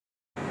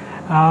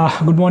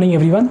Good morning,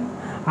 everyone.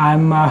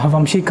 I'm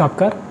Vamshee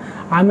Kapkar.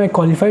 I'm a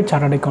qualified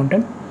chartered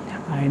accountant.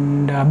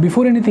 And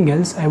before anything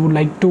else, I would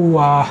like to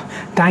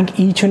thank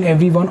each and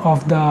every one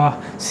of the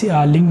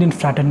LinkedIn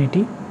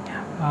fraternity.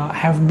 I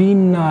have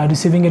been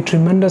receiving a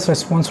tremendous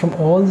response from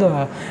all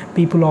the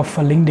people of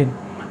LinkedIn,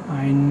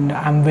 and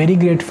I'm very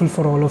grateful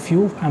for all of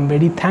you. I'm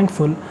very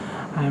thankful.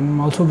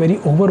 I'm also very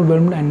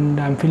overwhelmed, and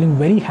I'm feeling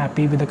very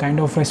happy with the kind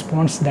of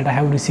response that I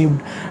have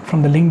received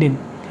from the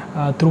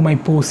LinkedIn through my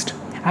post.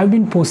 I've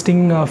been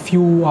posting a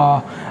few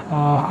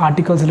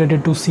articles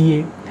related to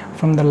CA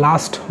from the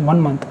last 1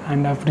 month,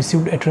 and I've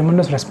received a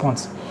tremendous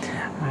response.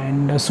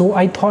 And so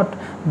I thought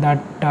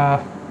that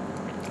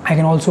I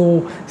can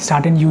also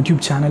start a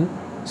YouTube channel.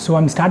 So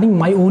I'm starting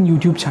my own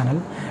YouTube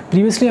channel.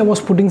 Previously I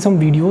was putting some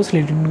videos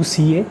related to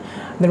CA.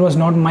 That was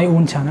not my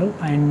own channel,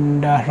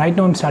 and right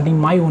now I'm starting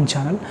my own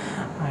channel.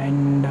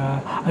 And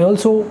I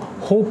also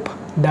hope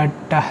that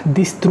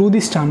through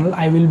this channel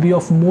I will be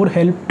of more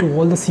help to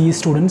all the CA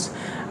students.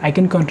 I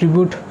can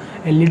contribute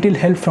a little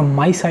help from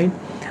my side,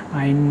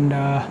 and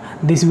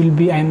this will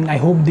be, and I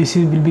hope this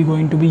will be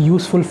going to be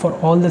useful for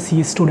all the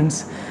CA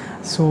students.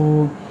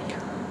 So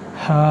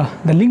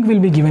the link will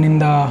be given in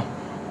the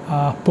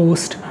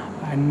post,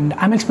 and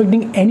I'm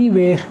expecting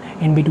anywhere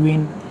in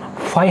between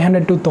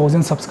 500 to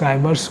 1000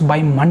 subscribers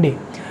by Monday.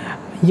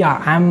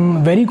 Yeah,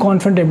 I'm very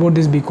confident about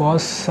this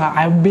because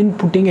I've been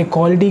putting a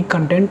quality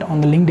content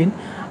on the LinkedIn,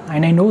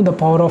 and I know the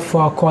power of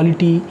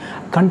quality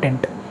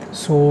content.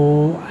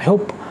 So I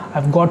hope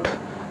I've got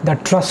the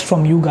trust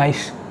from you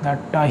guys that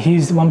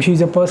Vamshee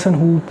is a person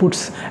who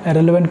puts a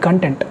relevant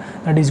content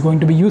that is going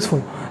to be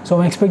useful. So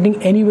I'm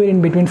expecting anywhere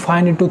in between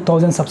 500 to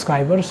 1000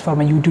 subscribers for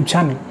my YouTube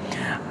channel.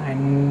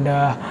 And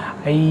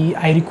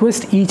I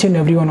request each and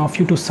every one of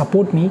you to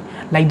support me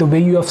like the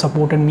way you have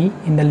supported me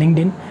in the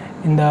LinkedIn,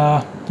 in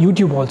the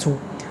YouTube also.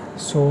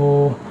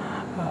 So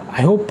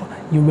I hope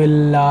you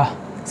will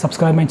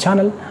subscribe my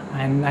channel,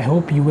 and I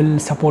hope you will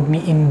support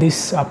me in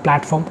this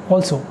platform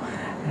also.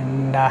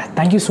 And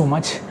thank you so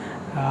much.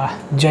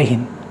 Jai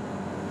Hind.